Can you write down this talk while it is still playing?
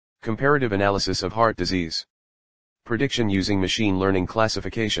Comparative analysis of heart disease. Prediction using machine learning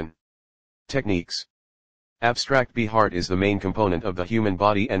classification. Techniques. Abstract BHeart is the main component of the human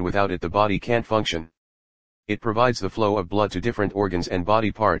body, and without it the body can't function. It provides the flow of blood to different organs and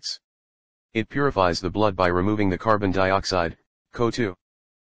body parts. It purifies the blood by removing the carbon dioxide, CO2.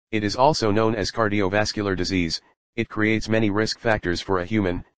 It is also known as cardiovascular disease. It creates many risk factors for a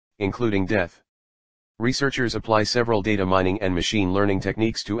human, including death. Researchers apply several data mining and machine learning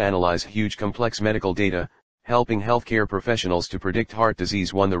techniques to analyze huge complex medical data, helping healthcare professionals to predict heart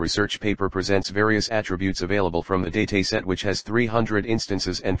disease. 1. The research paper presents various attributes available from the dataset, which has 300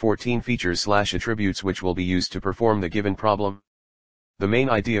 instances and 14 features/attributes which will be used to perform the given problem. The main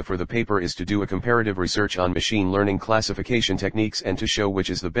idea for the paper is to do a comparative research on machine learning classification techniques and to show which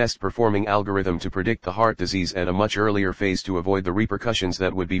is the best performing algorithm to predict the heart disease at a much earlier phase to avoid the repercussions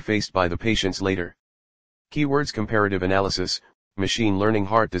that would be faced by the patients later. Keywords: comparative analysis, machine learning,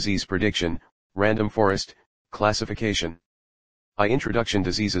 heart disease prediction, random forest, classification. Introduction: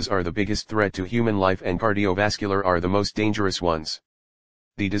 diseases are the biggest threat to human life and cardiovascular are the most dangerous ones.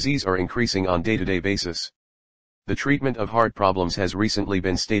 The disease are increasing on day-to-day basis. The treatment of heart problems has recently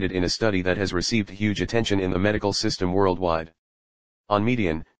been stated in a study that has received huge attention in the medical system worldwide. On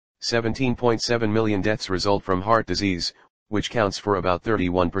median, 17.7 million deaths result from heart disease, which counts for about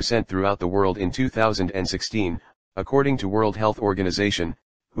 31% throughout the world in 2016, according to World Health Organization,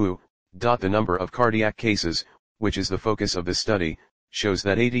 WHO. The number of cardiac cases, which is the focus of the study, shows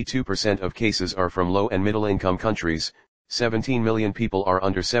that 82% of cases are from low and middle income countries, 17 million people are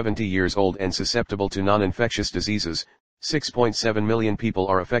under 70 years old and susceptible to non-infectious diseases, 6.7 million people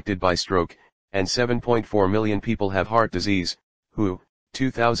are affected by stroke, and 7.4 million people have heart disease, WHO.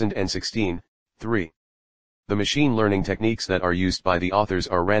 2016, 3. The machine learning techniques that are used by the authors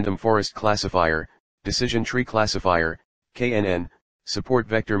are random forest classifier, decision tree classifier, KNN, support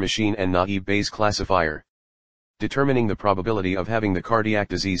vector machine and naive Bayes classifier. Determining the probability of having the cardiac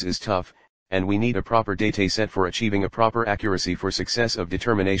disease is tough, and we need a proper dataset for achieving a proper accuracy for success of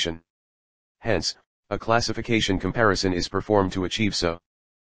determination. Hence, a classification comparison is performed to achieve so.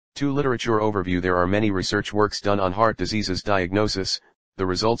 2. Literature overview. There are many research works done on heart diseases diagnosis. The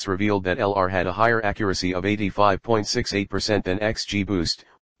results revealed that LR had a higher accuracy of 85.68% than XGBoost,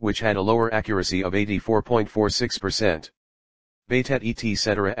 which had a lower accuracy of 84.46%. Baytet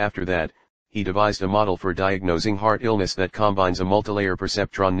etc. After that, he devised a model for diagnosing heart illness that combines a multilayer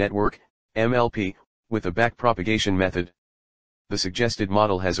perceptron network, MLP, with a backpropagation method. The suggested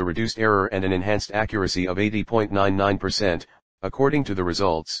model has a reduced error and an enhanced accuracy of 80.99%, according to the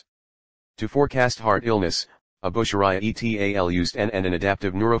results. To forecast heart illness, a Bushra et al. Used N and an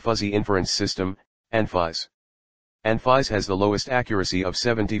adaptive neurofuzzy inference system, analyse. Analyse has the lowest accuracy of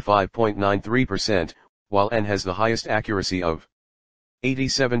 75.93%, while N has the highest accuracy of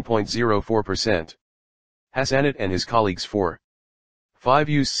 87.04%. Hassanat and his colleagues 4.5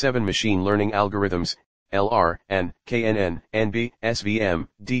 used 7 machine learning algorithms, LR, N, KNN, NB, SVM,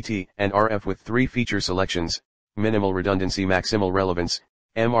 DT, and RF with 3 feature selections, minimal redundancy, maximal relevance,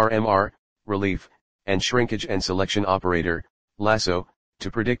 MRMR, relief, and shrinkage and selection operator, lasso,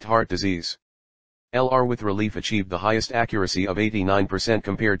 to predict heart disease. LR with relief achieved the highest accuracy of 89%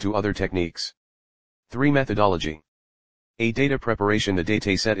 compared to other techniques. 3. Methodology. A. Data preparation. The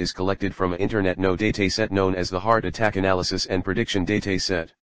dataset is collected from an internet no dataset known as the Heart Attack Analysis and Prediction Dataset.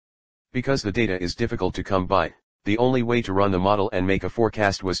 Because the data is difficult to come by, the only way to run the model and make a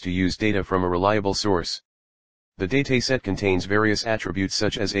forecast was to use data from a reliable source. The dataset contains various attributes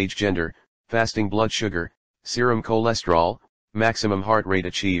such as age, gender, fasting blood sugar, serum cholesterol, maximum heart rate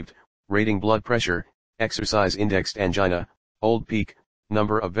achieved, rating blood pressure, exercise indexed angina, old peak,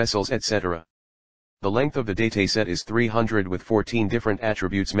 number of vessels, etc. The length of the dataset is 300 with 14 different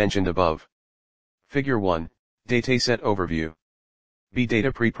attributes mentioned above. Figure 1, Dataset Overview. B.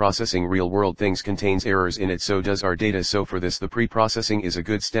 Data pre-processing. Real-world things contains errors in it, so does our data, so for this the pre-processing is a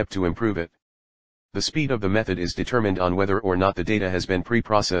good step to improve it. The speed of the method is determined on whether or not the data has been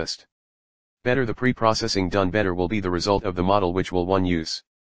pre-processed. Better the pre-processing done, better will be the result of the model which will one use.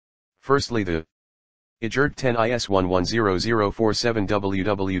 Firstly, the IJERT 10 IS 110047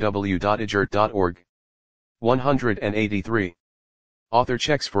 www.ijert.org. 183. Author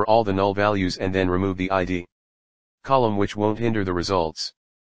checks for all the null values and then remove the ID column, which won't hinder the results.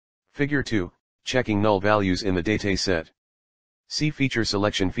 Figure 2, checking null values in the dataset. See feature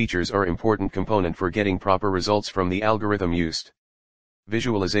selection. Features are important component for getting proper results from the algorithm used.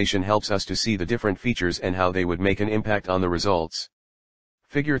 Visualization helps us to see the different features and how they would make an impact on the results.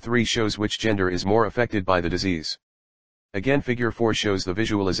 Figure 3 shows which gender is more affected by the disease. Again, figure 4 shows the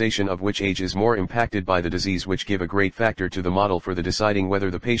visualization of which age is more impacted by the disease, which give a great factor to the model for the deciding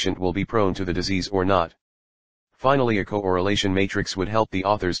whether the patient will be prone to the disease or not. Finally, a correlation matrix would help the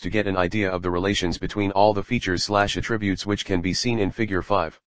authors to get an idea of the relations between all the features/attributes which can be seen in figure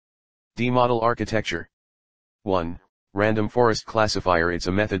 5. D. Model architecture. 1. Random forest classifier. It's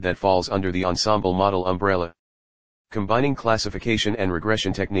a method that falls under the ensemble model umbrella. Combining classification and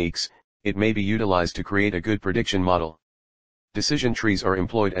regression techniques, it may be utilized to create a good prediction model. Decision trees are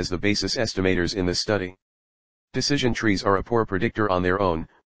employed as the basis estimators in this study. Decision trees are a poor predictor on their own,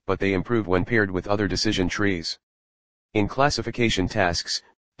 but they improve when paired with other decision trees. In classification tasks,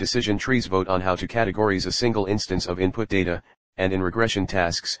 decision trees vote on how to categorize a single instance of input data, and in regression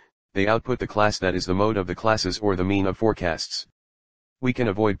tasks, they output the class that is the mode of the classes or the mean of forecasts. We can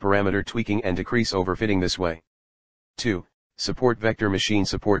avoid parameter tweaking and decrease overfitting this way. 2. Support vector machine.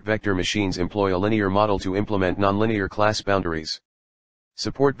 Support vector machines employ a linear model to implement nonlinear class boundaries.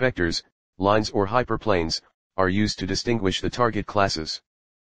 Support vectors, lines or hyperplanes, are used to distinguish the target classes.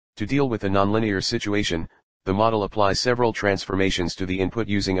 To deal with a nonlinear situation, the model applies several transformations to the input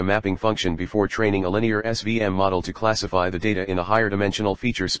using a mapping function before training a linear SVM model to classify the data in a higher dimensional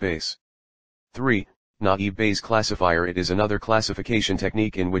feature space. 3. Naive Bayes classifier. It is another classification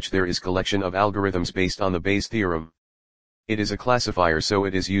technique in which there is collection of algorithms based on the Bayes theorem. It is a classifier, so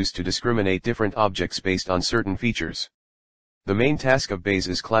it is used to discriminate different objects based on certain features. The main task of Bayes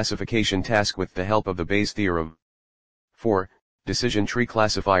is classification task with the help of the Bayes theorem. 4. Decision tree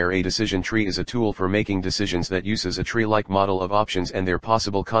classifier. A decision tree is a tool for making decisions that uses a tree-like model of options and their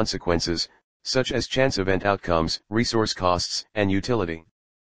possible consequences, such as chance event outcomes, resource costs, and utility.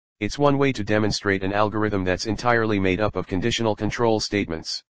 It's one way to demonstrate an algorithm that's entirely made up of conditional control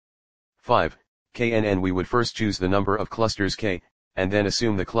statements. 5. KNN. We would first choose the number of clusters K, and then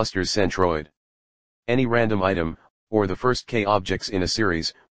assume the cluster's centroid. Any random item, or the first K objects in a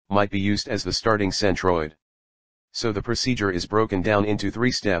series, might be used as the starting centroid. So the procedure is broken down into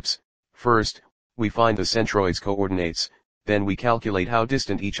 3 steps. First, we find the centroid's coordinates, then we calculate how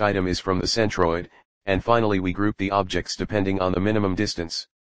distant each item is from the centroid, and finally we group the objects depending on the minimum distance.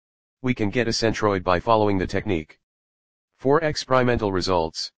 We can get a centroid by following the technique. 4. Experimental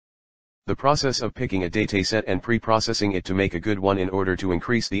results. The process of picking a dataset and pre-processing it to make a good one in order to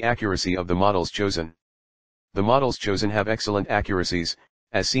increase the accuracy of the models chosen. The models chosen have excellent accuracies,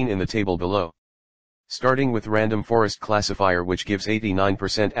 as seen in the table below. Starting with random forest classifier, which gives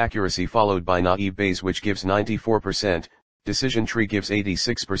 89% accuracy, followed by naive Bayes, which gives 94%, decision tree gives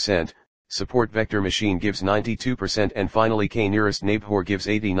 86%, support vector machine gives 92%, and finally k-nearest neighbor gives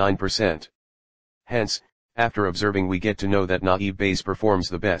 89%. Hence, after observing, we get to know that naive Bayes performs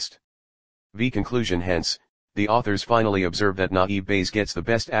the best. Conclusion. Hence, the authors finally observe that naive Bayes gets the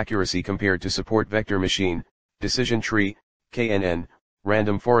best accuracy compared to support vector machine, decision tree, KNN,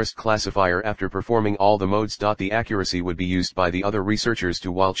 random forest classifier. After performing all the modes. The accuracy would be used by the other researchers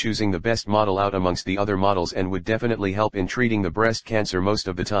to while choosing the best model out amongst the other models, and would definitely help in treating the breast cancer most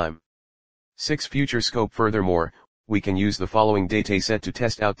of the time. 6. Future scope. Furthermore, we can use the following dataset to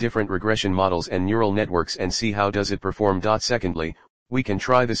test out different regression models and neural networks and see how does it perform. Secondly, we can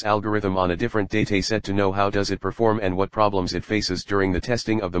try this algorithm on a different dataset to know how does it perform and what problems it faces during the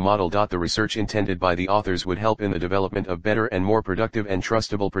testing of the model. The research intended by the authors would help in the development of better and more productive and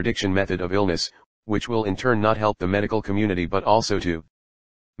trustable prediction method of illness, which will in turn not help the medical community but also to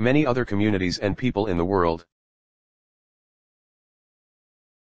many other communities and people in the world.